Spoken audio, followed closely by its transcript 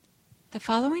The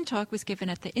following talk was given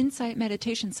at the Insight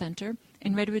Meditation Center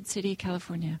in Redwood City,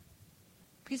 California.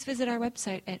 Please visit our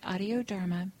website at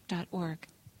audiodharma.org.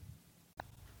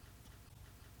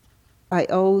 I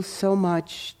owe so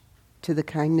much to the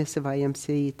kindness of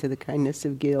IMC, to the kindness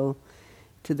of Gil,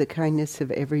 to the kindness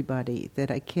of everybody that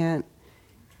I can't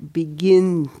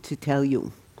begin to tell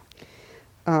you.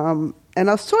 And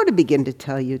I'll sort of begin to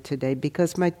tell you today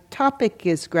because my topic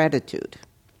is gratitude.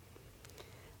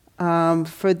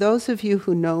 For those of you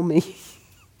who know me,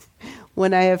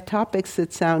 when I have topics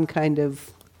that sound kind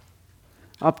of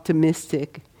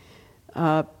optimistic,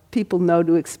 people know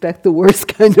to expect the worst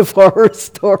kind of horror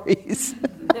stories.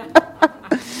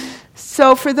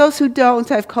 So for those who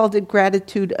don't, I've called it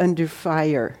Gratitude Under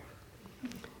Fire,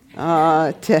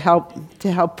 to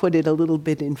help put it a little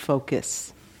bit in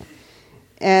focus.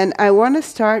 And I want to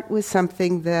start with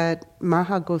something that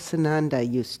Mahagosananda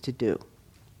used to do.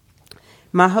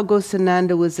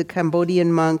 Mahagosananda was a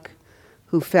Cambodian monk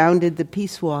who founded the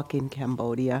Peace Walk in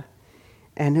Cambodia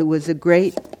and who was a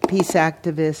great peace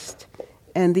activist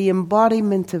and the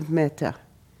embodiment of metta.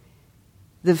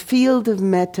 The field of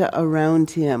metta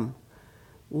around him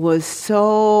was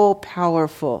so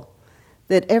powerful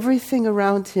that everything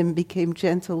around him became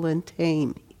gentle and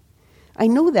tame. I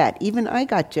know that. Even I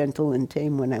got gentle and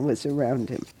tame when I was around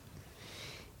him.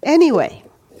 Anyway,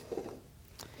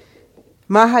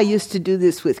 Maha used to do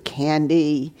this with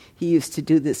candy. He used to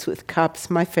do this with cups.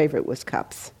 My favorite was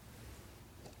cups.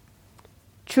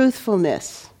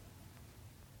 Truthfulness,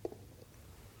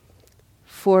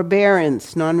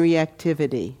 forbearance,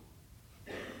 non-reactivity,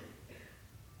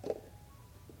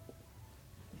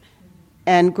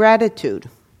 and gratitude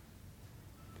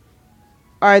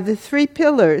are the three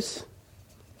pillars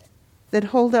that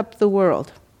hold up the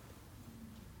world.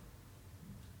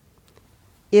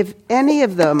 If any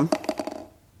of them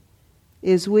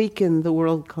is weakened, the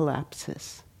world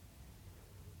collapses.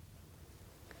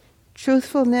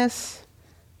 Truthfulness,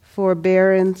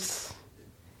 forbearance,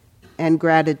 and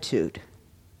gratitude.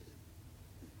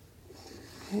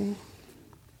 Okay.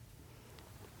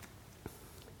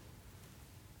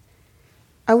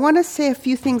 I want to say a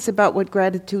few things about what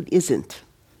gratitude isn't.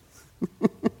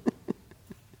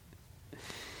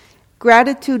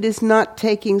 Gratitude is not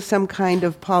taking some kind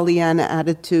of Pollyanna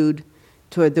attitude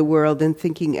toward the world and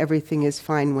thinking everything is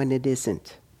fine when it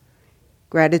isn't.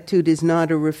 Gratitude is not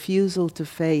a refusal to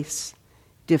face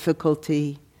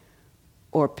difficulty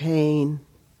or pain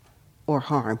or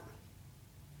harm.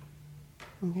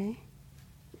 Okay?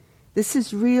 This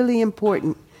is really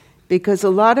important because a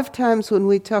lot of times when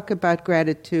we talk about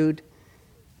gratitude,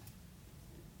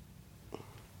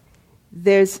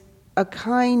 there's a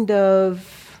kind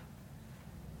of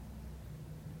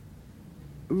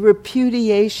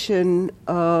repudiation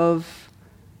of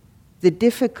the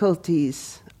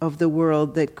difficulties of the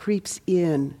world that creeps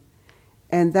in,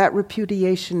 and that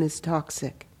repudiation is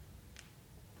toxic.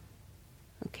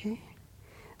 Okay?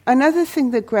 Another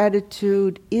thing that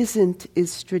gratitude isn't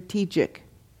is strategic.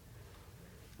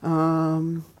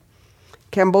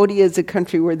 Cambodia is a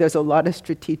country where there's a lot of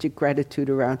strategic gratitude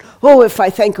around. Oh, if I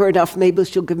thank her enough, maybe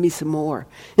she'll give me some more.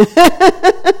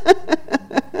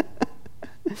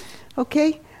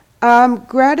 Okay?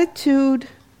 Gratitude.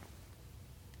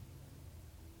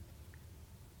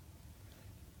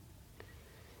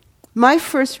 My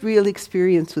first real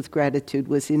experience with gratitude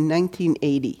was in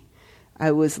 1980.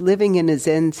 I was living in a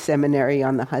Zen seminary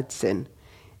on the Hudson,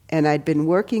 and I'd been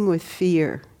working with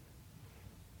fear.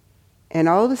 And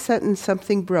all of a sudden,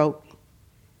 something broke.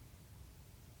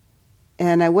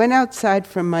 And I went outside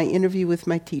from my interview with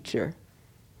my teacher,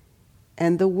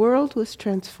 and the world was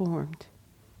transformed.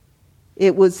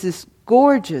 It was this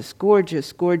gorgeous,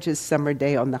 gorgeous, gorgeous summer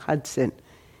day on the Hudson.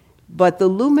 But the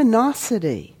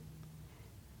luminosity,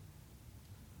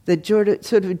 the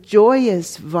sort of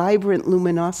joyous, vibrant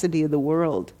luminosity of the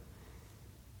world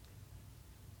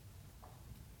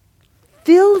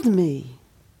filled me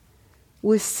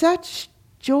with such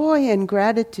joy and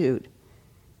gratitude.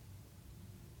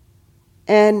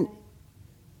 And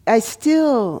it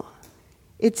still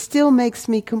makes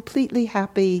me completely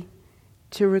happy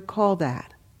to recall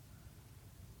that.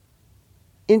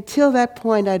 Until that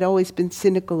point, I'd always been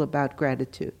cynical about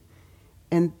gratitude.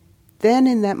 And then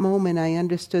in that moment, I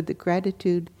understood that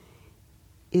gratitude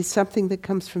is something that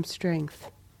comes from strength.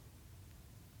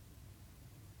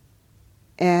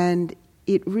 And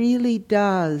it really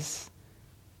does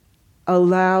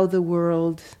allow the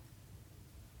world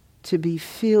to be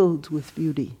filled with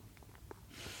beauty.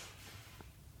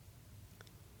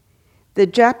 The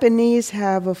Japanese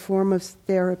have a form of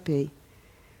therapy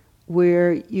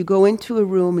where you go into a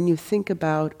room and you think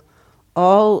about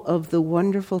all of the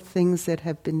wonderful things that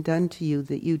have been done to you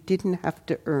that you didn't have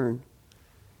to earn,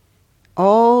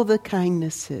 all the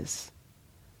kindnesses,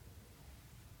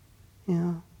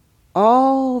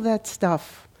 all that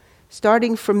stuff,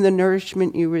 starting from the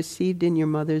nourishment you received in your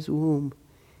mother's womb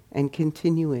and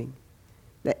continuing,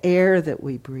 the air that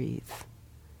we breathe.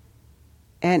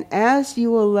 And as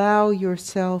you allow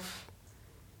yourself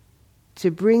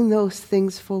to bring those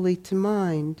things fully to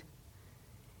mind,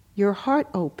 your heart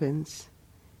opens,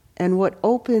 and what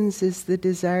opens is the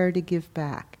desire to give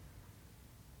back.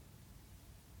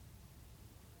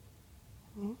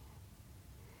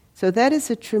 So that is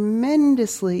a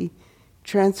tremendously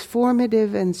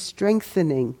transformative and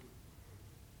strengthening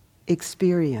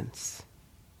experience.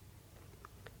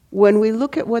 When we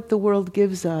look at what the world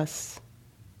gives us,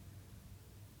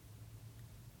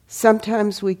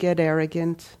 sometimes we get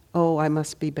arrogant. Oh, I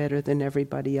must be better than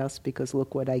everybody else because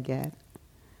look what I get.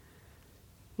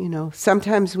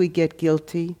 Sometimes we get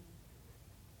guilty.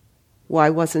 Why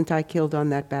wasn't I killed on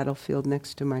that battlefield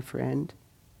next to my friend?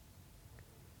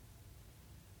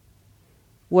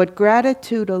 What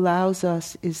gratitude allows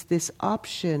us is this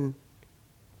option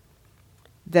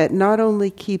that not only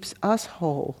keeps us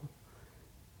whole,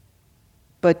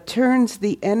 but turns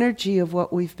the energy of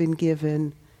what we've been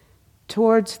given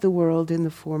towards the world in the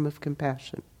form of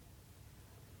compassion.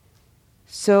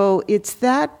 So it's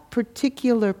that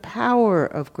particular power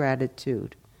of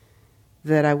gratitude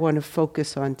that I want to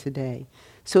focus on today.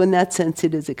 So in that sense,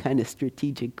 it is a kind of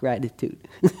strategic gratitude.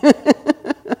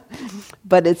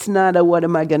 But it's not a what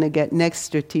am I going to get next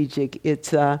strategic.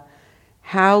 It's a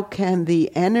how can the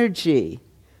energy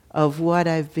of what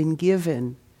I've been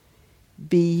given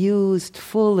be used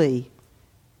fully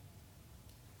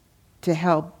to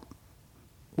help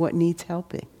what needs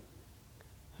helping.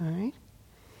 All right?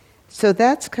 So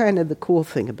that's kind of the cool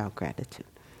thing about gratitude.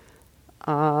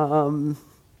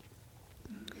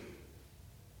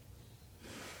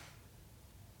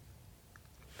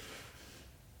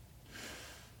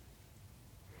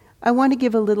 I want to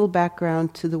give a little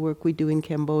background to the work we do in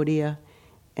Cambodia,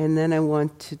 and then I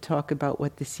want to talk about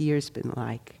what this year's been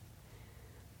like.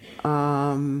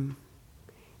 And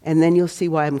then you'll see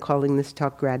why I'm calling this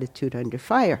talk Gratitude Under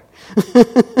Fire.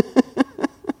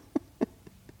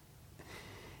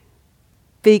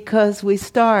 Because we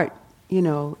start,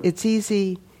 it's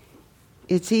easy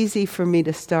for me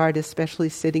to start, especially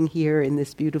sitting here in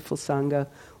this beautiful Sangha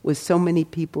with so many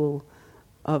people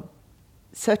of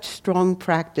such strong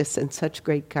practice and such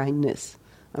great kindness.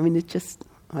 I mean,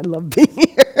 I love being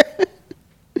here.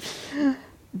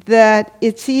 That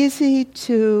it's easy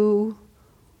to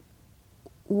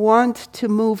want to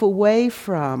move away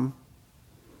from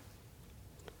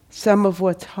some of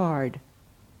what's hard.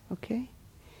 Okay?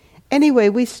 Anyway,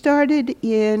 we started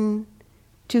in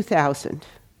 2000.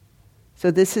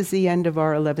 So this is the end of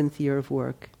our 11th year of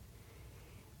work.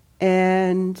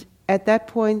 And at that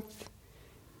point,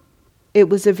 it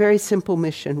was a very simple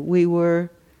mission. We were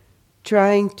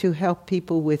trying to help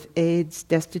people with AIDS,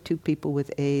 destitute people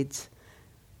with AIDS,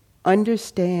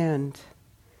 understand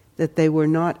that they were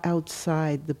not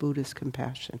outside the Buddha's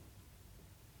compassion.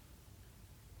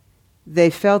 They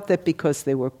felt that because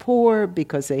they were poor,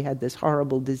 because they had this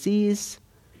horrible disease,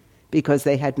 because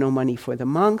they had no money for the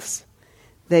monks,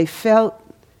 they felt,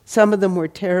 some of them were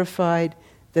terrified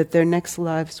that their next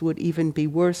lives would even be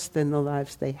worse than the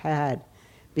lives they had,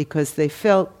 because they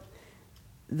felt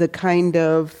the kind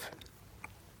of,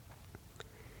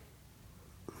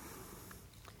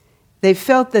 they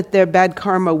felt that their bad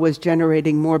karma was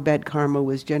generating more bad karma,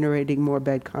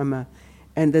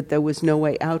 and that there was no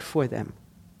way out for them.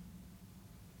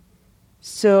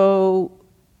 So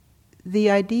the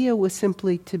idea was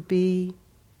simply to be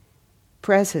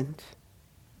present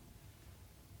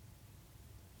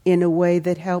in a way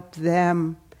that helped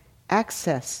them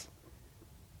access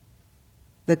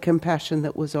the compassion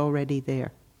that was already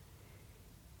there.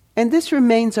 And this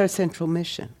remains our central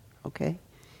mission, okay?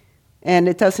 And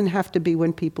it doesn't have to be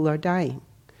when people are dying.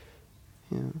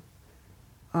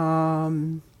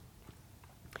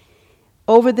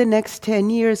 Over the next 10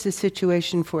 years, the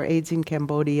situation for AIDS in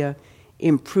Cambodia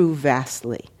improved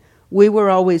vastly. We were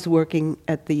always working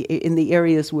in the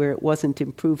areas where it wasn't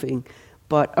improving,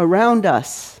 but around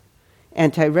us,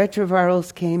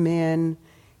 antiretrovirals came in,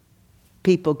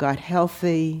 people got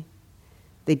healthy,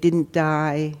 they didn't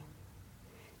die,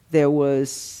 there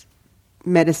was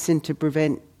medicine to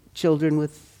prevent children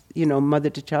with,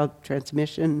 mother-to-child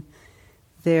transmission.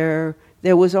 There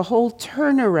was a whole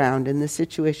turnaround in the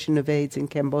situation of AIDS in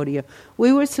Cambodia.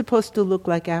 We were supposed to look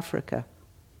like Africa.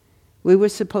 We were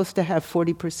supposed to have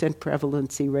 40%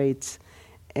 prevalency rates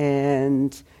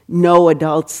and no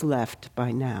adults left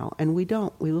by now. And we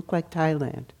don't. We look like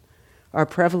Thailand. Our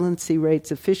prevalency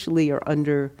rates officially are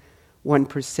under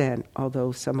 1%,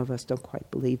 although some of us don't quite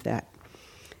believe that.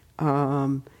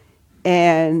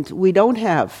 And we don't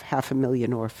have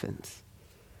 500,000 orphans.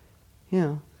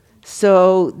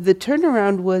 So the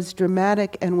turnaround was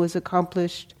dramatic and was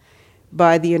accomplished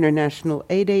by the international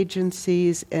aid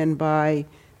agencies and by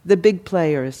the big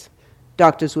players,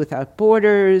 Doctors Without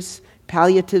Borders,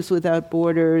 Palliatives Without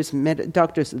Borders,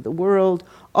 Doctors of the World,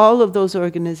 all of those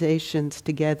organizations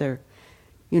together.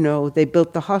 They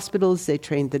built the hospitals, they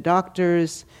trained the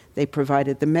doctors, they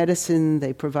provided the medicine,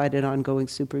 they provided ongoing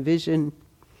supervision.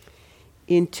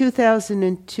 In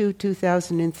 2002,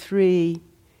 2003,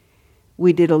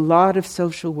 we did a lot of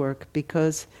social work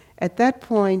because at that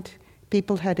point,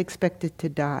 people had expected to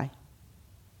die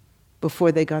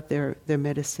before they got their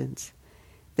medicines.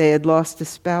 They had lost a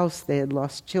spouse, they had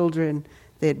lost children,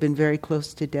 they had been very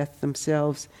close to death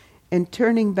themselves, and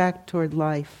turning back toward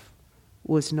life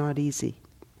was not easy.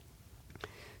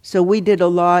 So we did a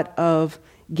lot of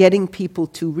getting people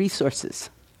to resources,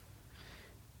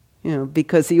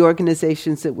 because the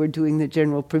organizations that were doing the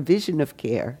general provision of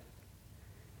care,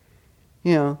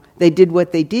 they did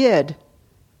what they did,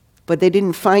 but they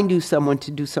didn't find you someone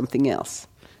to do something else.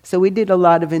 So we did a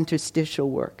lot of interstitial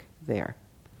work there.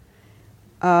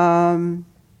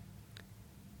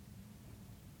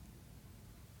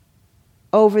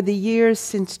 Over the years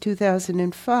since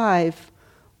 2005,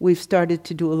 we've started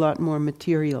to do a lot more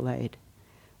material aid.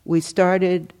 We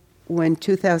started when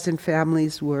 2,000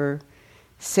 families were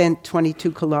sent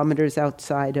 22 kilometers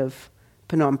outside of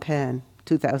Phnom Penh,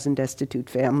 2,000 destitute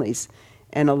families,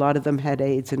 and a lot of them had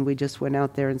AIDS, and we just went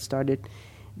out there and started.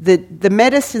 The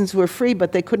medicines were free,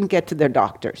 but they couldn't get to their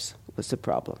doctors, was the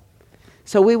problem.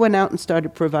 So we went out and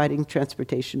started providing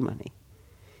transportation money.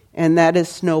 And that has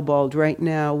snowballed. Right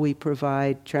now we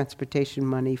provide transportation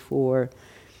money for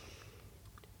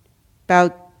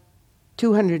about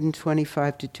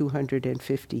 225 to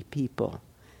 250 people,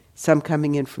 some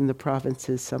coming in from the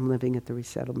provinces, some living at the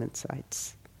resettlement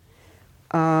sites.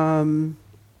 In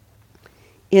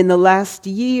the last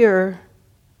year,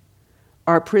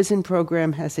 our prison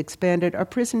program has expanded. Our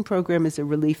prison program is a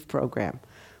relief program.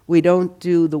 We don't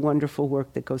do the wonderful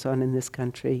work that goes on in this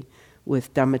country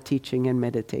with Dhamma teaching and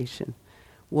meditation.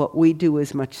 What we do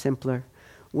is much simpler.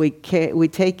 We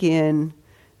take in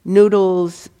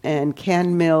noodles and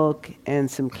canned milk and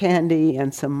some candy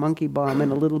and some monkey balm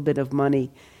and a little bit of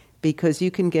money, because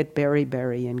you can get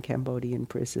beriberi in Cambodian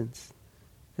prisons.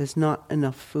 There's not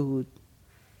enough food.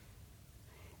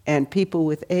 And people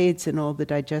with AIDS and all the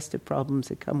digestive problems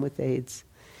that come with AIDS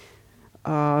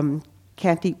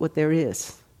can't eat what there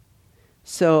is.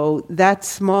 So that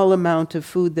small amount of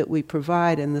food that we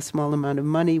provide and the small amount of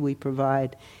money we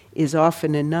provide is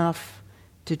often enough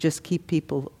to just keep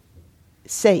people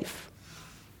safe.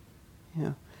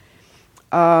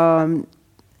 The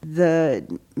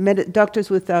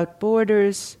Doctors Without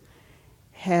Borders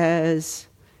has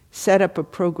set up a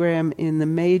program in the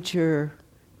major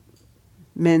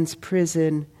men's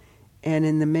prison and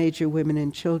in the major women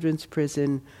and children's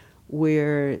prison,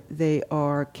 where they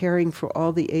are caring for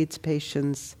all the AIDS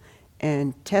patients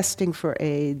and testing for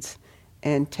AIDS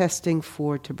and testing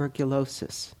for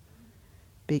tuberculosis,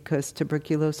 because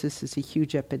tuberculosis is a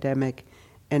huge epidemic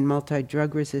and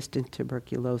multi-drug resistant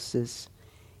tuberculosis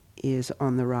is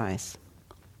on the rise.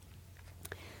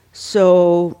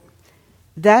 So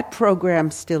that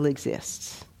program still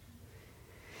exists.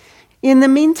 In the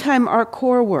meantime, our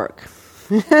core work.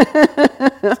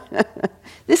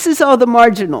 This is all the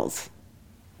marginals.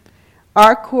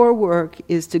 Our core work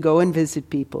is to go and visit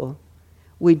people.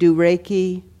 We do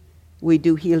Reiki, we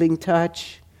do healing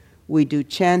touch, we do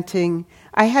chanting.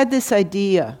 I had this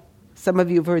idea, some of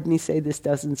you have heard me say this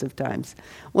dozens of times.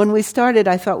 When we started,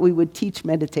 I thought we would teach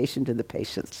meditation to the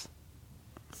patients.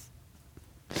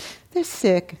 They're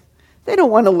sick. They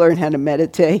don't want to learn how to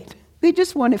meditate. They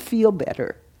just want to feel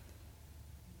better.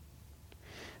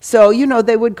 So,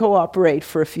 they would cooperate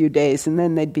for a few days, and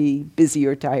then they'd be busy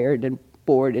or tired and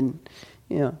bored, and,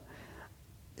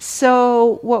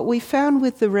 So what we found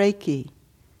with the Reiki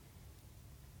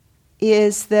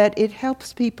is that it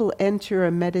helps people enter a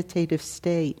meditative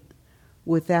state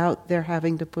without their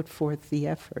having to put forth the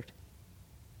effort.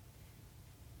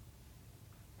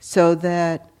 So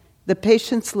that the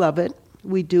patients love it.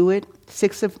 We do it.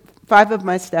 5 of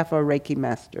my staff are Reiki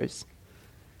masters.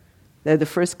 They're the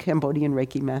first Cambodian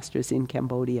Reiki masters in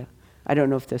Cambodia. I don't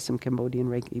know if there's some Cambodian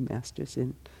Reiki masters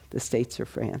in the States or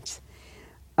France.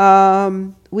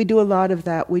 We do a lot of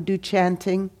that. We do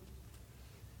chanting.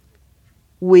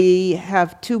 We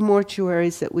have 2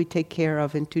 mortuaries that we take care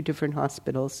of in 2 different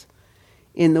hospitals.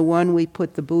 In the one we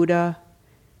put the Buddha,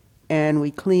 and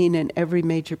we clean, and every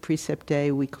major precept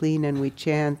day we clean and we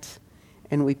chant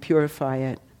and we purify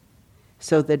it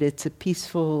so that it's a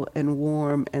peaceful and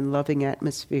warm and loving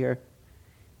atmosphere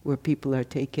where people are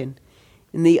taken.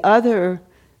 In the other,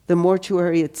 the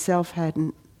mortuary itself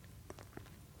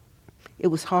it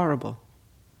was horrible.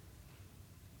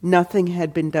 Nothing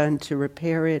had been done to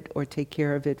repair it or take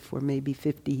care of it for maybe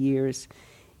 50 years.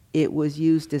 It was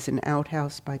used as an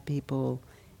outhouse by people.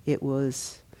 It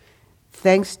was,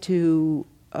 thanks to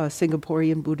a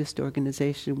Singaporean Buddhist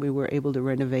organization, we were able to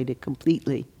renovate it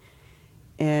completely.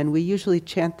 And we usually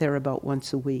chant there about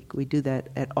once a week. We do that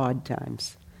at odd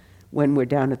times when we're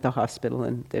down at the hospital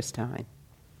and there's time.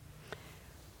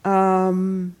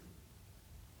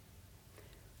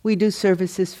 We do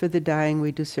services for the dying.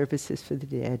 We do services for the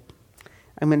dead.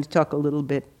 I'm going to talk a little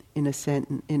bit in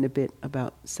a bit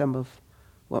about some of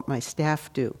what my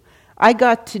staff do. I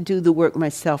got to do the work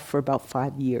myself for about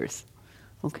 5 years,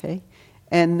 okay?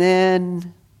 And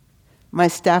then my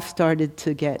staff started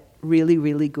to get really,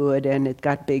 really good, and it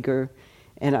got bigger,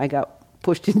 and I got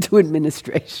pushed into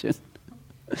administration.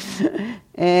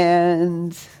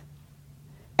 And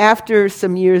after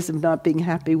some years of not being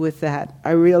happy with that,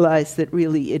 I realized that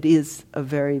really it is a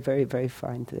very, very, very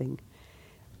fine thing.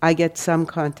 I get some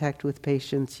contact with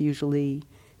patients, usually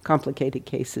complicated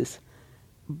cases,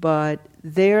 but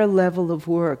their level of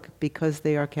work, because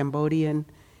they are Cambodian,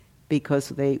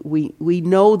 because we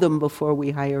know them before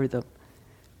we hire them.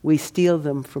 We steal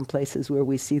them from places where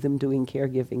we see them doing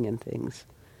caregiving and things.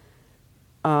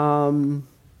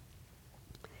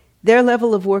 Their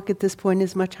level of work at this point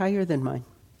is much higher than mine.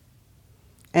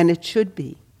 And it should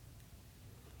be.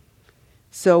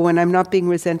 So when I'm not being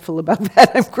resentful about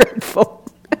that, I'm grateful.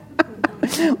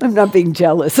 I'm not being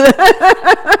jealous.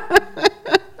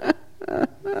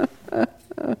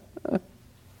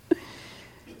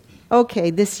 Okay,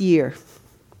 this year.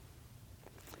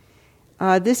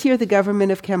 This year the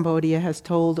government of Cambodia has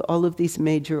told all of these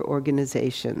major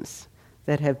organizations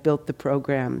that have built the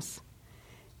programs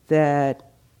that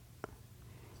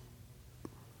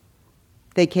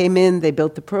they came in, they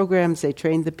built the programs, they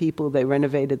trained the people, they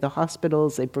renovated the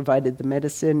hospitals, they provided the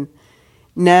medicine.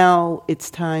 Now it's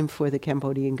time for the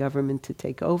Cambodian government to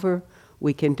take over.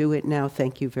 We can do it now.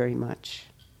 Thank you very much.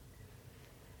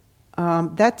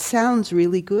 That sounds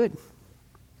really good.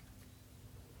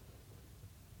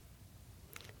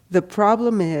 The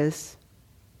problem is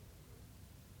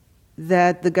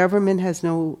that the government has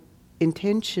no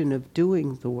intention of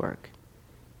doing the work.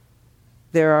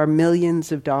 There are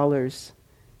millions of dollars,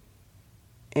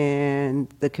 and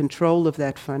the control of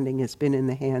that funding has been in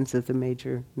the hands of the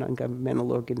major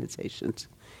non-governmental organizations.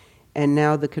 And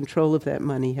now the control of that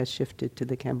money has shifted to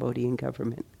the Cambodian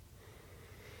government.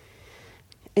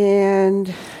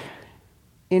 And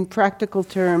in practical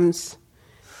terms,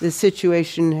 the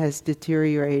situation has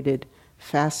deteriorated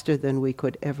faster than we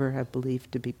could ever have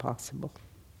believed to be possible.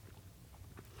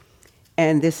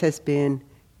 And this has been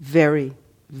very,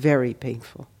 very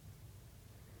painful.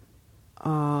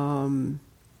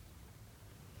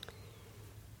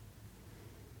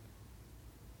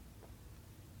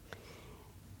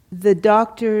 The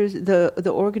doctors, the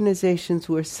organizations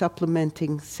were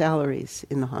supplementing salaries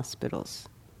in the hospitals.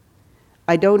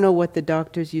 I don't know what the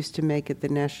doctors used to make at the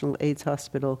National AIDS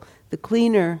Hospital. The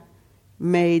cleaner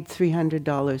made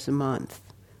 $300 a month.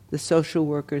 The social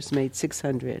workers made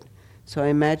 $600. So I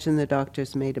imagine the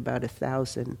doctors made about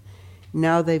 $1,000.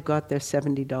 Now they've got their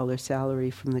 $70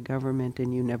 salary from the government,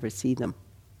 and you never see them.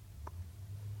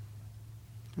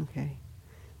 Okay.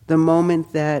 The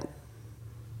moment that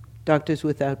Doctors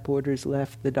Without Borders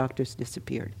left, the doctors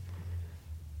disappeared.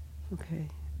 Okay.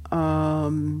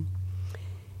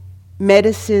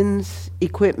 Medicines,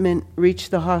 equipment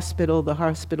reach the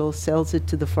hospital sells it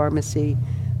to the pharmacy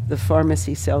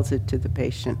sells it to the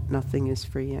patient. Nothing is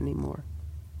free anymore.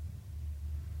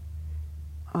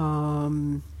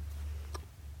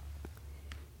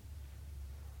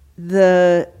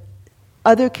 The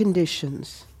other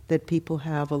conditions that people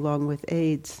have along with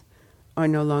AIDS are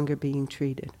no longer being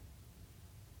treated.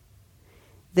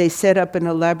 They set up an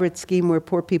elaborate scheme where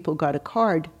poor people got a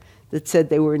card that said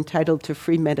they were entitled to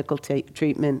free medical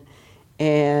treatment,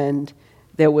 and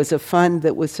there was a fund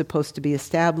that was supposed to be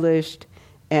established,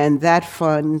 and that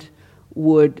fund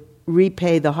would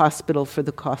repay the hospital for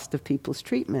the cost of people's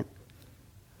treatment.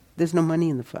 There's no money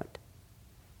in the fund.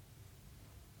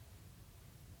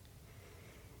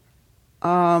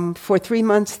 For 3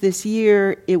 months this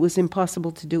year, it was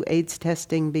impossible to do AIDS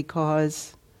testing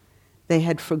because they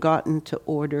had forgotten to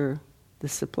order the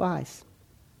supplies.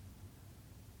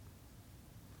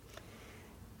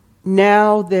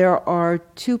 Now there are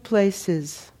 2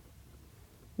 places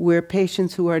where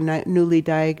patients who are newly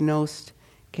diagnosed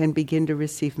can begin to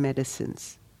receive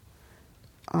medicines.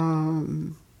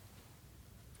 And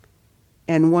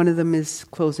one of them is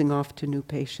closing off to new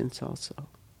patients also.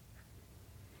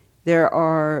 There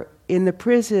are, in the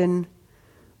prison,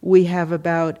 we have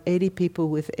about 80 people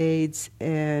with AIDS,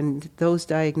 and those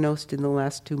diagnosed in the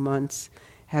last 2 months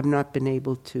have not been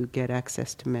able to get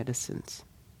access to medicines.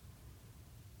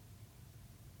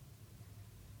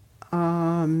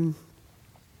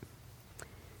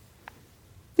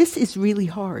 This is really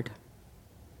hard.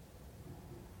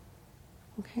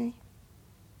 Okay?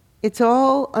 It's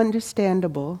all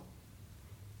understandable,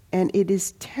 and it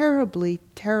is terribly,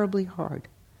 terribly hard.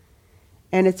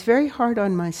 And it's very hard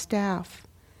on my staff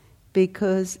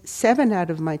because 7 out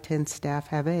of my 10 staff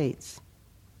have AIDS.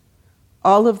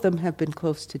 All of them have been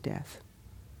close to death.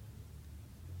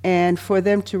 And for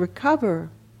them to recover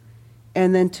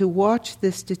and then to watch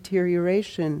this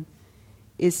deterioration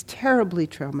is terribly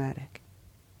traumatic.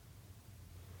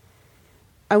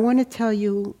 I want to tell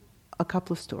you a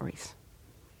couple of stories.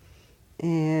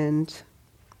 And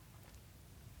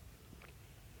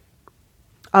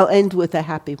I'll end with a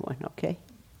happy one, okay?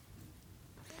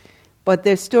 But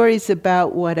they're stories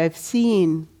about what I've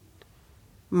seen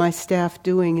my staff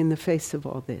doing in the face of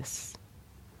all this.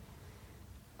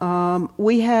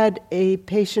 We had a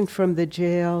patient from the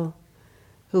jail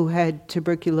who had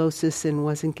tuberculosis and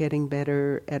wasn't getting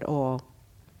better at all.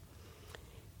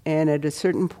 And at a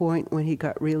certain point, when he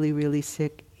got really, really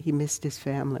sick, he missed his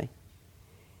family.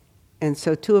 And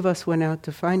so 2 of us went out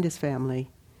to find his family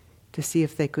to see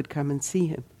if they could come and see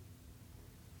him.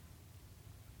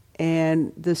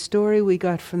 And the story we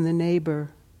got from the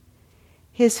neighbor,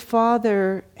 his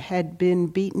father had been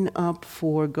beaten up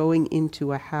for going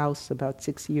into a house about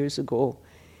 6 years ago.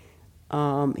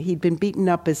 He'd been beaten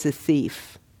up as a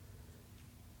thief.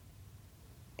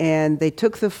 And they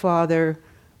took the father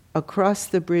across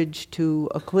the bridge to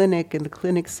a clinic, and the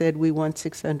clinic said, "We want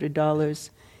 $600,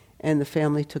 and the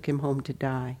family took him home to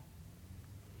die.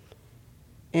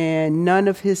 And none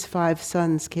of his 5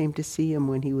 sons came to see him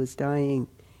when he was dying,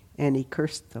 and he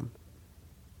cursed them.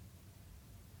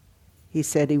 He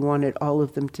said he wanted all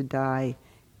of them to die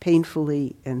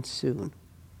painfully and soon.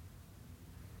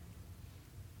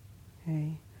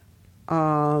 Okay.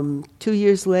 2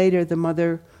 years later, the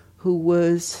mother who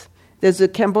was... There's a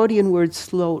Cambodian word,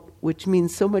 sloat, which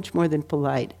means so much more than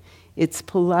polite. It's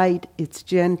polite, it's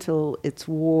gentle, it's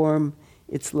warm,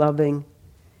 it's loving.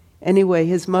 Anyway,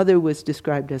 his mother was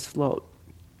described as sloat.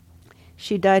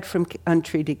 She died from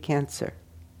untreated cancer.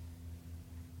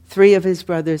 3 of his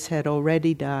brothers had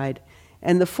already died,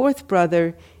 and the 4th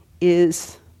brother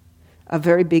is a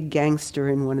very big gangster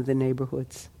in one of the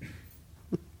neighborhoods.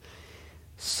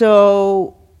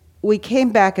 So we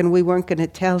came back and we weren't going to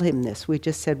tell him this. We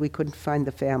just said we couldn't find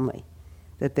the family,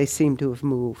 that they seemed to have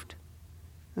moved.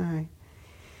 All right.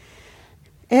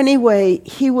 Anyway,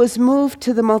 he was moved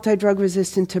to the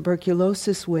multi-drug-resistant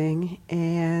tuberculosis wing,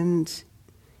 and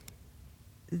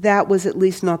that was at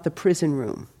least not the prison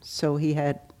room. So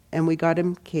and we got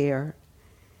him care.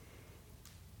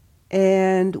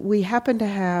 And we happened to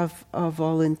have a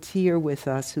volunteer with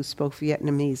us who spoke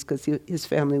Vietnamese, because his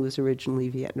family was originally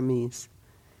Vietnamese.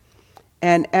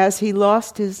 And as he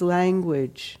lost his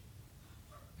language,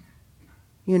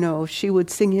 she would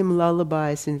sing him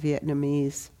lullabies in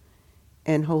Vietnamese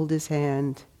and hold his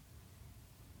hand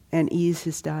and ease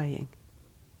his dying.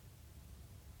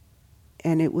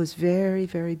 And it was very,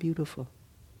 very beautiful.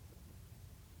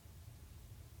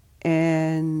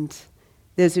 And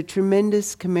there's a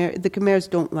tremendous Khmer. The Khmers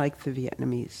don't like the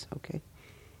Vietnamese, okay?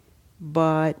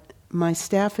 But my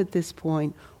staff at this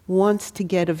point wants to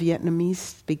get a Vietnamese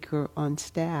speaker on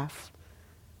staff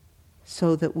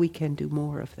so that we can do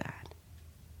more of that.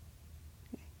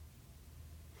 Okay.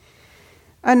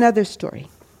 Another story.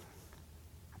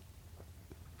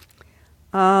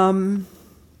 Chun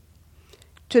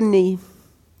Ni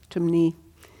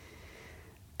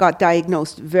got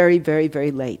diagnosed very, very,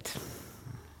 very late.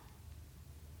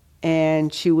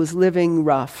 And she was living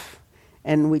rough.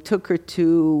 And we took her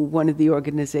to one of the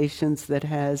organizations that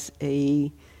has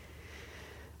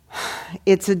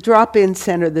it's a drop-in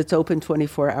center that's open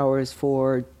 24 hours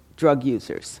for drug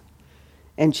users.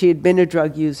 And she had been a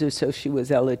drug user, so she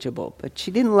was eligible. But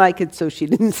she didn't like it, so she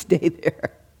didn't stay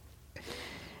there.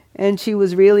 And she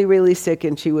was really, really sick,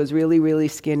 and she was really, really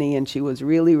skinny, and she was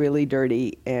really, really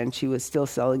dirty, and she was still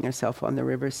selling herself on the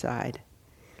riverside.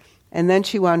 And then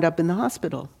she wound up in the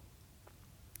hospital.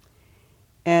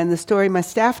 And the story my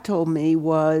staff told me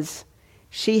was,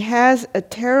 she has a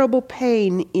terrible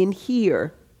pain in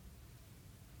here,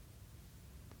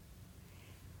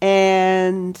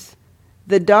 And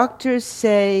the doctors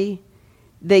say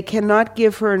they cannot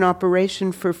give her an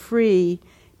operation for free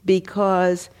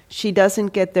because she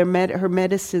doesn't get her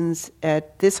medicines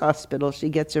at this hospital. She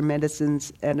gets her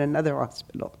medicines at another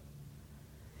hospital.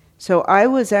 So I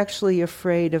was actually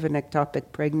afraid of an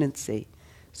ectopic pregnancy.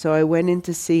 So I went in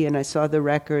to see, and I saw the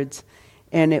records,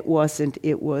 and it wasn't.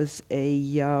 It was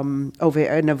an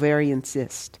ovarian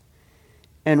cyst.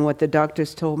 And what the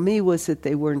doctors told me was that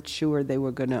they weren't sure they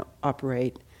were going to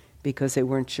operate because they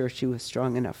weren't sure she was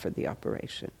strong enough for the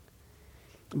operation.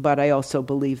 But I also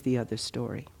believe the other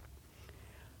story.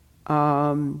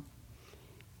 Anyway,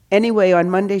 on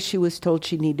Monday she was told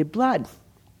she needed blood.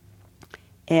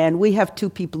 And we have 2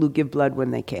 people who give blood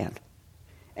when they can.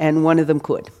 And one of them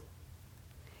could.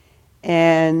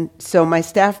 And so my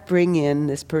staff bring in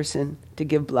this person to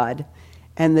give blood.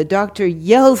 And the doctor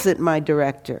yells at my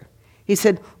director. He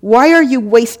said, "Why are you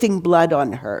wasting blood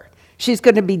on her? She's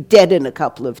going to be dead in a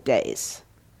couple of days."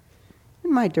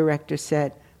 And my director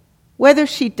said, "Whether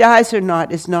she dies or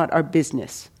not is not our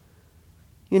business.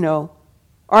 You know,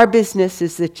 our business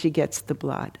is that she gets the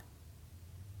blood."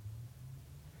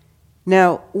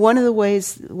 Now, one of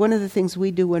the things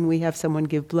we do when we have someone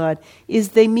give blood is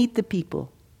they meet the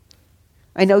people.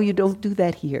 I know you don't do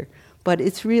that here, but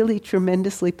it's really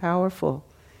tremendously powerful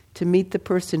to meet the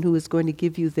person who is going to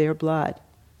give you their blood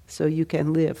so you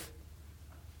can live.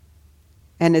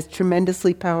 And it's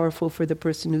tremendously powerful for the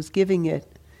person who's giving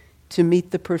it to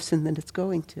meet the person that it's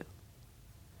going to.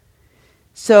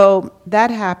 So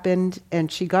that happened,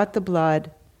 and she got the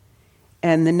blood.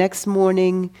 And the next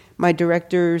morning, my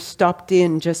director stopped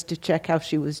in just to check how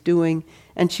she was doing.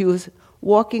 And she was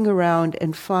walking around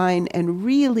and fine and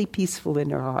really peaceful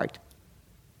in her heart.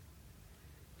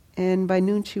 And by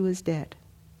noon, she was dead.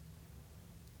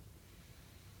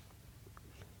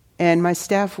 And my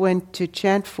staff went to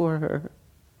chant for her.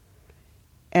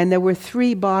 And there were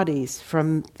 3 bodies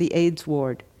from the AIDS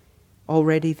ward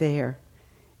already there.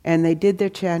 And they did their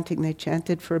chanting. They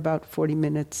chanted for about 40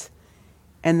 minutes.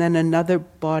 And then another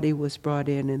body was brought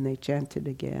in and they chanted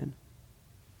again.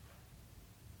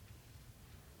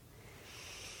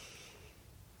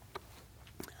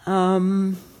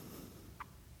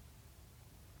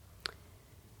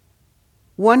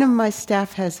 One of my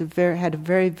staff had a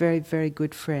very, very, very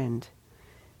good friend.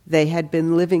 They had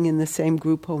been living in the same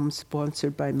group home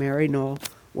sponsored by Mary Knoll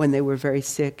when they were very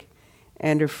sick.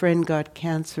 And her friend got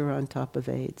cancer on top of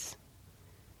AIDS.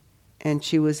 And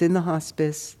she was in the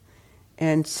hospice.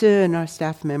 And Sun, our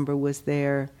staff member, was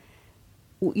there.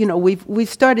 You know, we've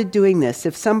started doing this.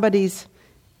 If somebody's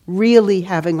really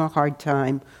having a hard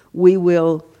time, we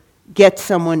will get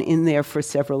someone in there for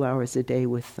several hours a day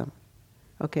with them.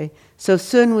 Okay? So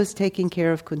Sun was taking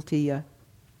care of Kuntiya.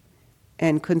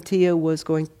 And Kuntiya was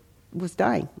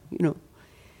dying, you know.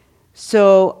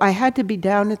 So I had to be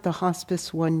down at the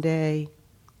hospice one day.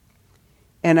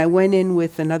 And I went in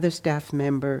with another staff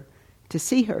member to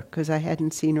see her, because I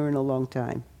hadn't seen her in a long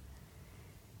time.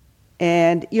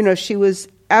 And, you know, she was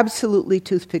absolutely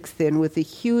toothpick thin with a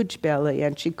huge belly,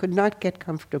 and she could not get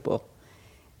comfortable.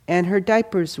 And her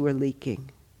diapers were leaking.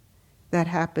 That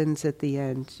happens at the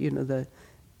end. You know, the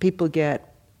people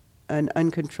get an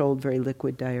uncontrolled, very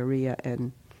liquid diarrhea,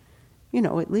 and, you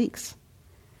know, it leaks.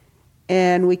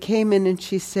 And we came in, and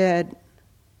she said,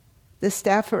 "The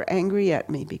staff are angry at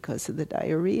me because of the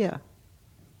diarrhea."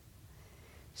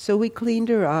 So we cleaned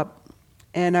her up,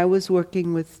 and I was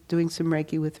doing some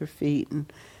Reiki with her feet,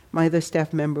 and my other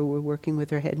staff member were working with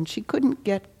her head, and she couldn't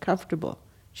get comfortable.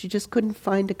 She just couldn't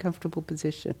find a comfortable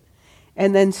position.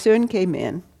 And then Sun came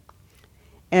in,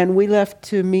 and we left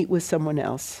to meet with someone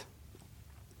else.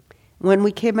 When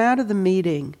we came out of the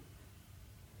meeting,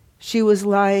 she was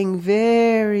lying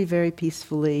very, very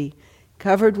peacefully,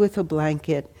 covered with a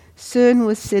blanket. Sun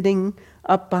was sitting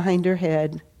up behind her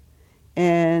head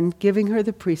and giving her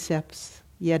the precepts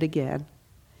yet again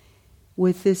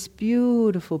with this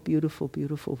beautiful, beautiful,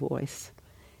 beautiful voice.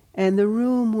 And the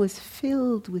room was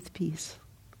filled with peace.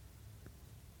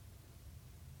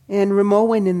 And Ramo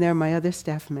went in there, my other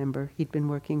staff member. He'd been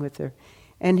working with her.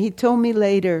 And he told me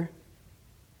later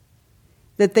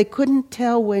that they couldn't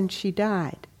tell when she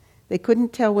died. They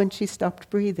couldn't tell when she stopped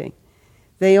breathing.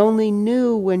 They only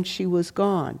knew when she was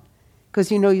gone.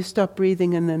 Because, you know, you stop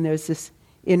breathing and then there's this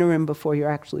interim before you're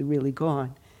actually really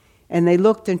gone. And they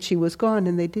looked and she was gone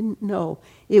and they didn't know.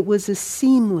 It was a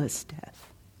seamless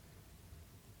death.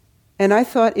 And I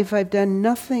thought, if I've done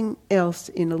nothing else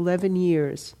in 11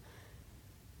 years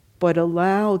but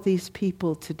allow these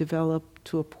people to develop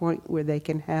to a point where they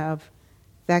can have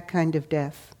that kind of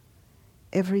death,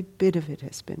 every bit of it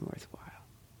has been worthwhile.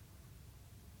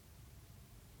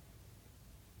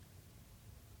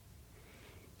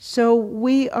 So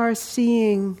we are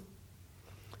seeing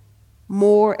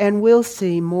more, and will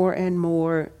see more and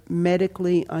more,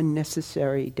 medically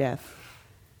unnecessary death.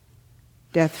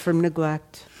 Death from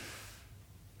neglect,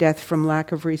 death from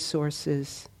lack of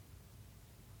resources,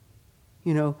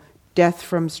 death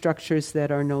from structures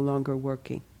that are no longer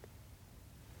working.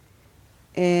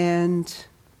 And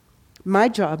my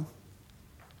job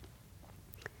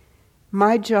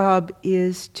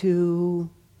is to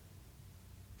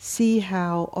see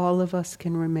how all of us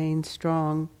can remain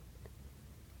strong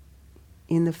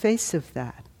in the face of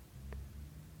that.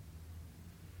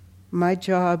 My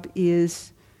job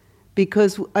is,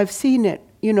 because I've seen it,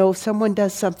 someone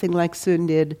does something like Sun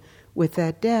did with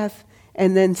that death,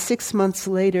 and then 6 months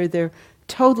later they're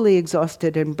totally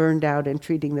exhausted and burned out and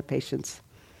treating the patients.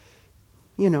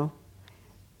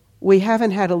 We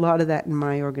haven't had a lot of that in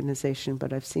my organization,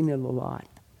 but I've seen it a lot.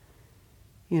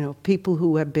 People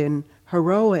who have been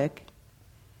heroic,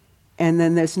 and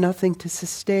then there's nothing to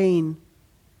sustain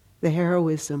the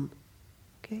heroism.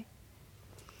 Okay?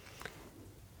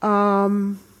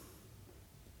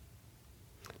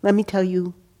 Let me tell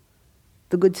you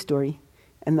the good story,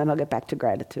 and then I'll get back to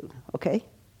gratitude, okay?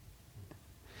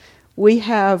 We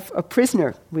have a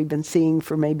prisoner we've been seeing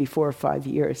for maybe 4 or 5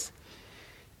 years.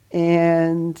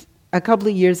 And a couple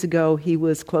of years ago, he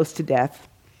was close to death.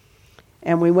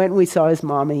 And we went and we saw his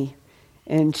mommy,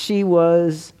 and she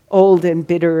was old and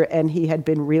bitter, and he had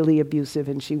been really abusive,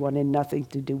 and she wanted nothing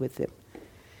to do with him.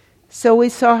 So we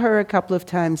saw her a couple of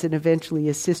times, and eventually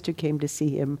his sister came to see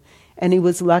him, and he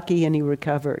was lucky and he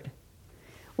recovered.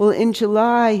 Well, in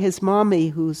July, his mommy,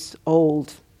 who's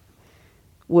old,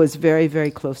 was very, very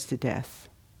close to death.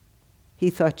 He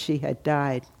thought she had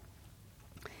died.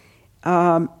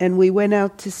 And we went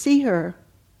out to see her,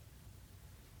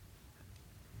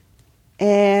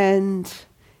 and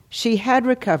she had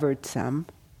recovered some,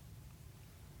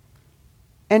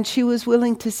 and she was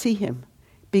willing to see him,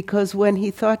 because when he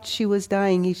thought she was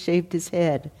dying, he shaved his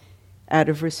head out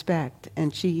of respect,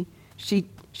 and she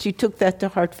took that to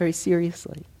heart very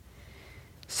seriously.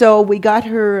 So we got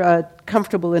her a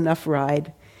comfortable enough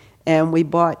ride, and we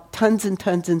bought tons and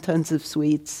tons and tons of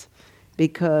sweets,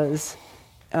 because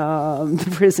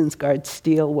the prison's guards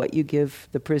steal what you give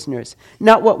the prisoners.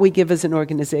 Not what we give as an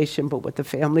organization, but what the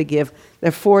family give. There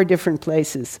are 4 different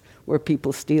places where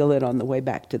people steal it on the way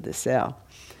back to the cell.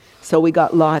 So we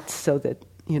got lots so that,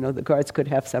 the guards could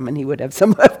have some and he would have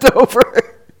some left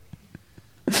over.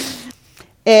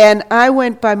 And I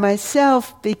went by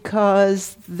myself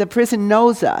because the prison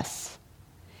knows us.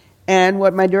 And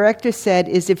what my director said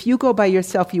is, if you go by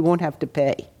yourself, you won't have to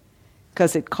pay,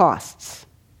 because it costs.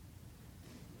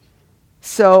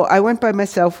 So I went by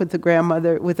myself with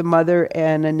a mother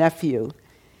and a nephew.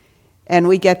 And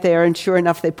we get there, and sure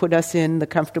enough, they put us in the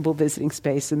comfortable visiting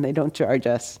space, and they don't charge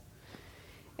us.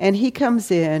 And he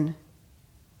comes in,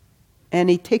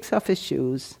 and he takes off his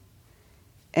shoes,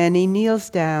 and he kneels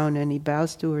down, and he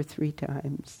bows to her 3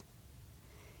 times.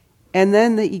 And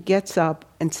then he gets up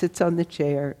and sits on the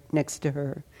chair next to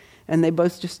her, and they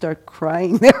both just start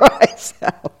crying their eyes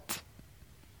out.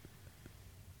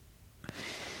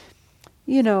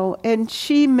 And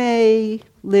she may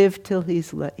live till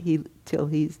he's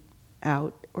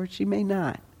out, or she may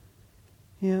not.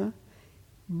 Yeah,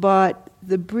 but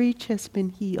the breach has been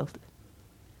healed.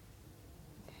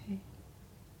 Okay.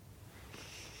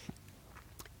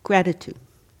 Gratitude.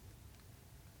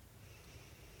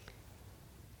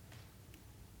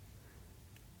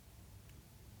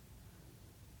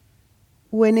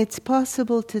 When it's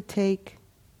possible to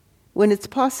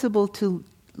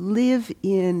live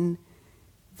in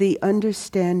the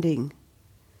understanding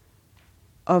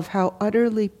of how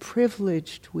utterly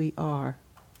privileged we are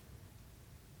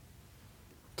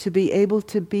to be able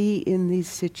to be in these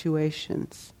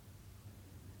situations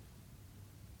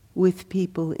with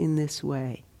people in this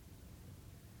way,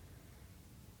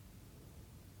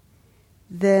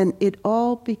 then it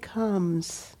all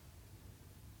becomes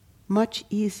much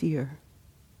easier.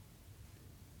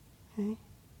 Okay?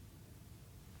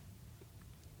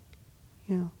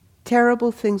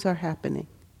 Terrible things are happening.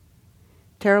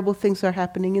 Terrible things are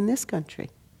happening in this country.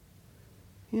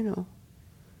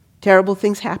 Terrible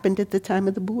things happened at the time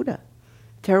of the Buddha.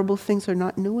 Terrible things are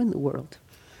not new in the world.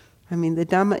 The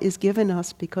Dhamma is given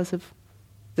us because of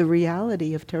the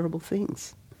reality of terrible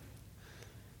things.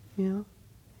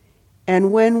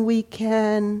 And when we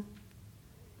can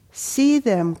see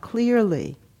them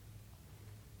clearly,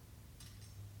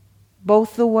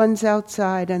 both the ones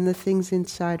outside and the things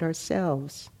inside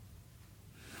ourselves,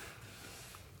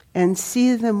 and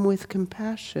see them with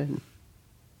compassion,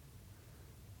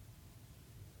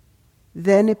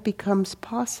 then it becomes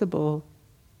possible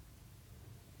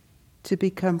to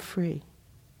become free.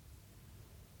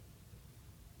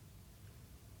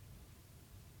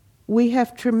 We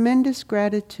have tremendous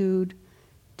gratitude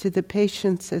to the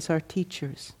patients as our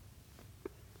teachers.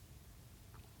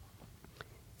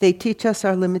 They teach us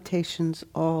our limitations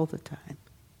all the time.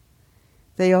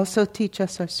 They also teach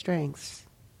us our strengths.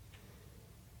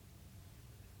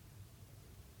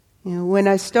 You know, when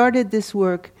I started this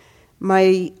work,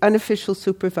 my unofficial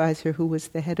supervisor, who was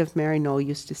the head of Maryknoll,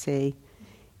 used to say,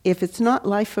 if it's not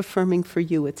life-affirming for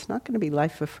you, it's not going to be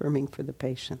life-affirming for the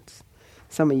patients.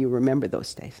 Some of you remember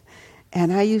those days.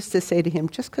 And I used to say to him,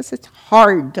 just because it's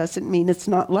hard doesn't mean it's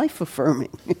not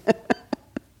life-affirming.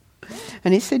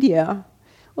 And he said, yeah.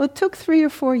 Well, it took 3 or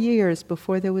 4 years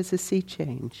before there was a sea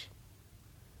change.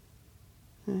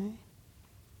 Right?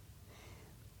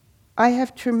 I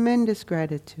have tremendous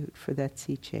gratitude for that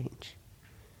sea change.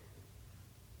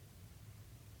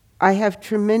 I have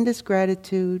tremendous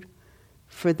gratitude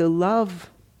for the love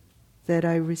that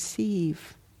I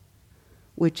receive,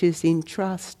 which is in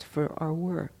trust for our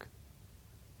work.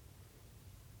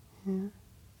 Yeah?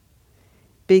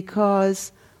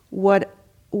 Because what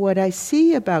I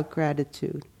see about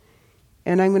gratitude,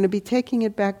 and I'm going to be taking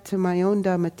it back to my own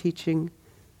Dhamma teaching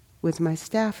with my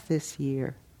staff this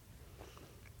year,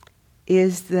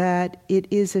 is that it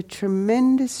is a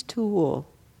tremendous tool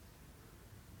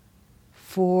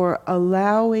for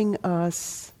allowing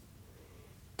us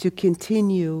to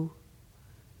continue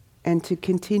and to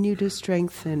continue to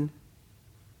strengthen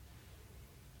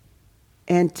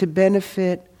and to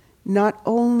benefit not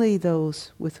only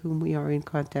those with whom we are in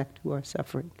contact who are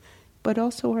suffering, but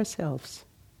also ourselves.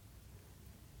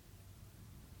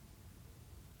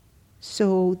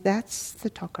 So that's the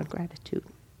talk on gratitude.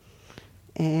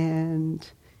 And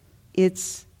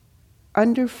it's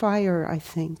under fire, I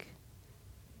think,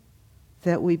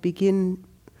 that we begin.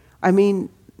 I mean,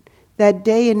 that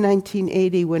day in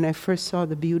 1980 when I first saw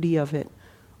the beauty of it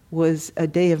was a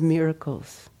day of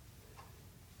miracles.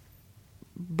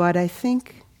 But I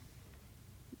think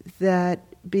that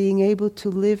being able to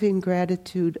live in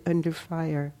gratitude under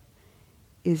fire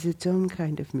is its own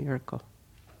kind of miracle.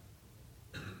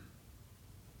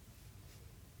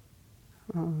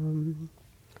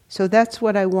 So that's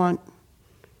what I want.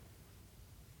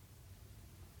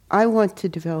 I want to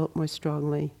develop more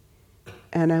strongly,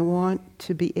 and I want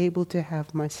to be able to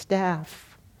have my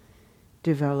staff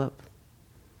develop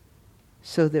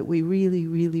so that we really,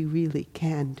 really, really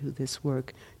can do this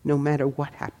work no matter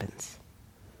what happens.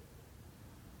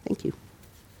 Thank you.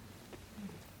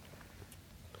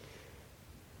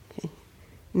 Okay.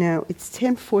 Now, it's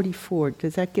 10:44.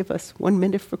 Does that give us 1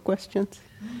 minute for questions?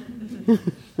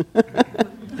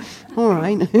 All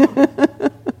right.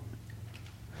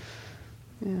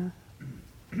 Yeah.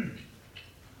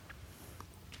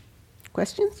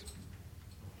 Questions?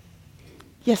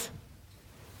 Yes.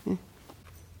 Yeah.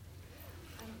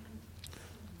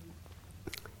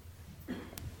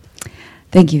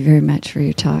 Thank you very much for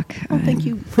your talk. Oh, thank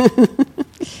you.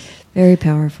 Very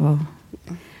powerful.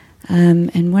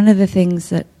 And one of the things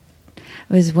that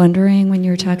I was wondering when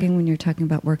you were talking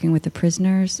about working with the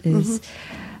prisoners is,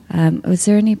 was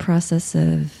there any process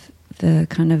of the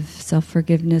kind of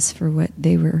self-forgiveness for what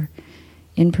they were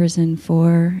in prison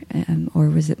for, or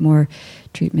was it more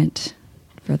treatment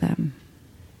for them?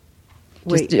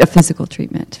 Wait. Just a physical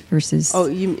treatment versus... Oh,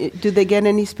 do they get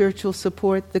any spiritual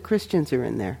support? The Christians are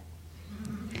in there.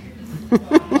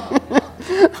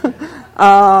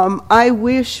 I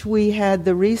wish we had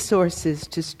the resources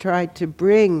to try to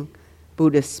bring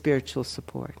Buddhist spiritual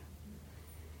support.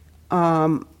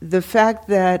 The fact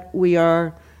that we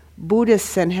are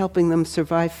Buddhists and helping them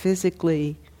survive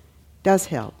physically does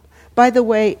help. By the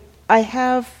way, I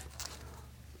have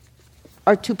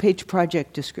our 2-page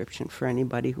project description for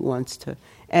anybody who wants to,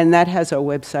 and that has our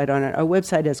website on it. Our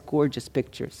website has gorgeous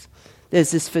pictures.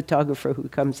 There's this photographer who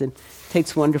comes and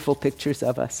takes wonderful pictures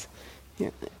of us.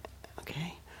 Here.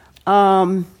 Okay.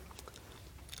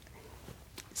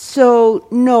 So,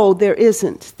 no, there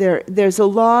isn't. There's a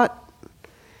lot.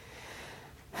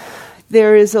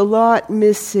 There is a lot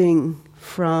missing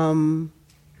from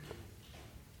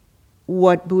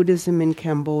what Buddhism in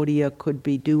Cambodia could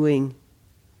be doing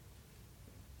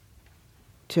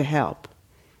to help.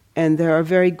 And there are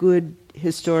very good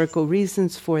historical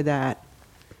reasons for that,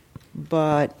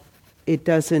 but it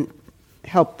doesn't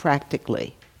help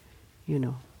practically, you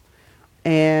know.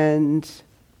 And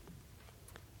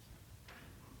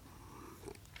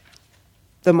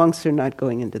the monks are not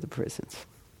going into the prisons.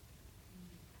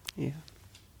 Yeah.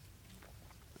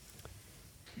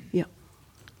 Yeah.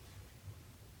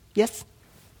 Yes?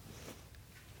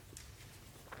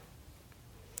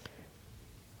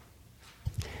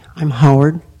 I'm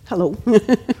Howard. Hello.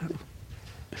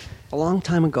 A long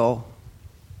time ago,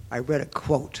 I read a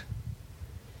quote,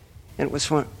 and it was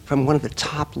from one of the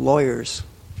top lawyers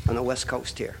on the West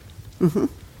Coast here. Mm-hmm.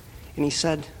 And he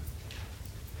said,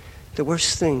 the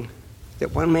worst thing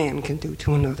that one man can do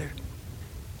to another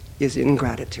is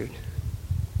ingratitude.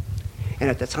 And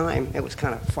at the time, it was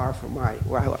kind of far from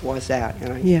where I was at,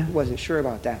 and I wasn't sure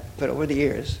about that. But over the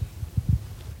years,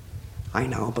 I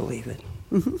now believe it.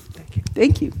 Mm-hmm. Thank you.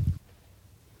 Thank you.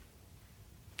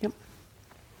 Yep.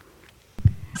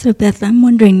 So, Beth, I'm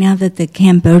wondering now that the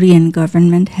Cambodian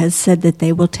government has said that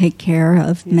they will take care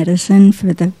of medicine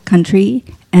for the country,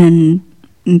 and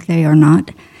they are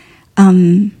not,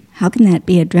 how can that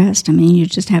be addressed? I mean, you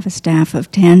just have a staff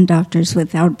of 10. Doctors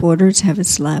Without Borders have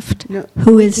us left. No,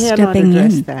 Who is stepping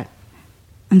in? in? That.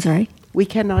 I'm sorry? We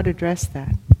cannot address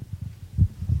that.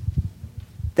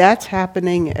 That's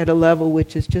happening at a level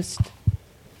which is just,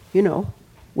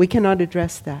 we cannot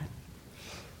address that.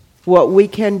 What we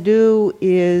can do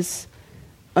is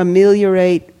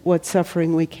ameliorate what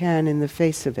suffering we can in the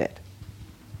face of it.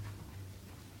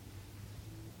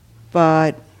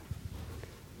 But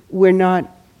we're not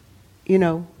in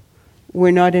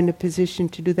a position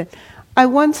to do that. I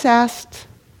once asked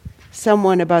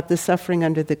someone about the suffering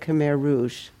under the Khmer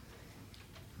Rouge.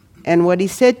 And what he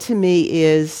said to me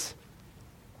is,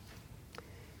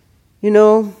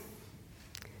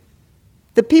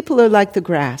 the people are like the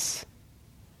grass.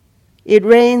 It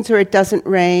rains or it doesn't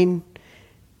rain.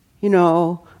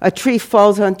 A tree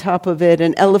falls on top of it,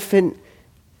 an elephant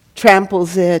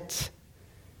tramples it.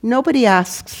 Nobody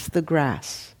asks the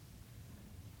grass.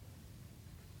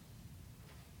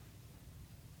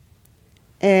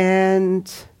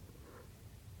 And,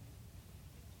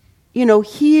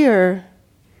 here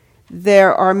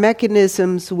there are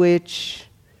mechanisms which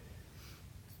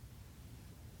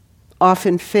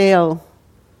often fail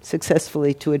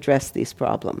successfully to address these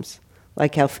problems,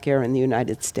 like healthcare in the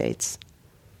United States.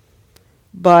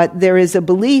 But there is a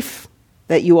belief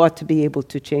that you ought to be able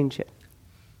to change it.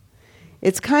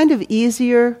 It's kind of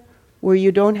easier where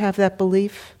you don't have that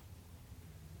belief,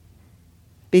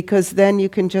 because then you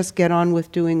can just get on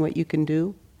with doing what you can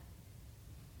do.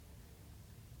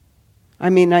 I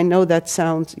mean, I know that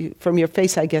sounds, from your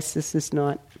face, I guess this is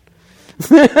not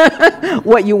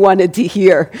what you wanted to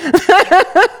hear.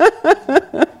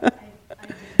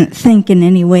 Think in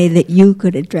any way that you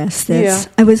could address this.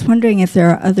 Yeah. I was wondering if there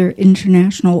are other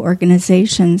international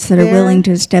organizations that are willing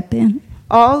to step in.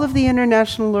 All of the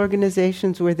international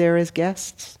organizations were there as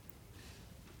guests.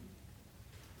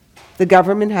 The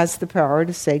government has the power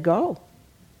to say go.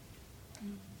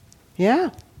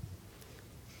 Yeah.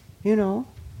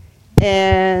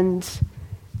 And,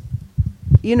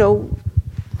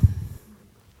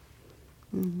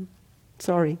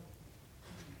 sorry.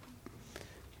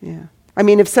 Yeah. I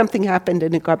mean, if something happened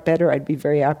and it got better, I'd be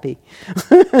very happy.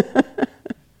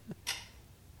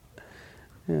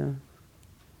 Yeah.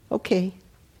 Okay.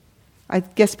 I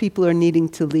guess people are needing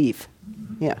to leave.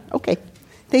 Yeah. Okay.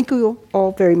 Thank you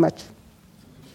all very much.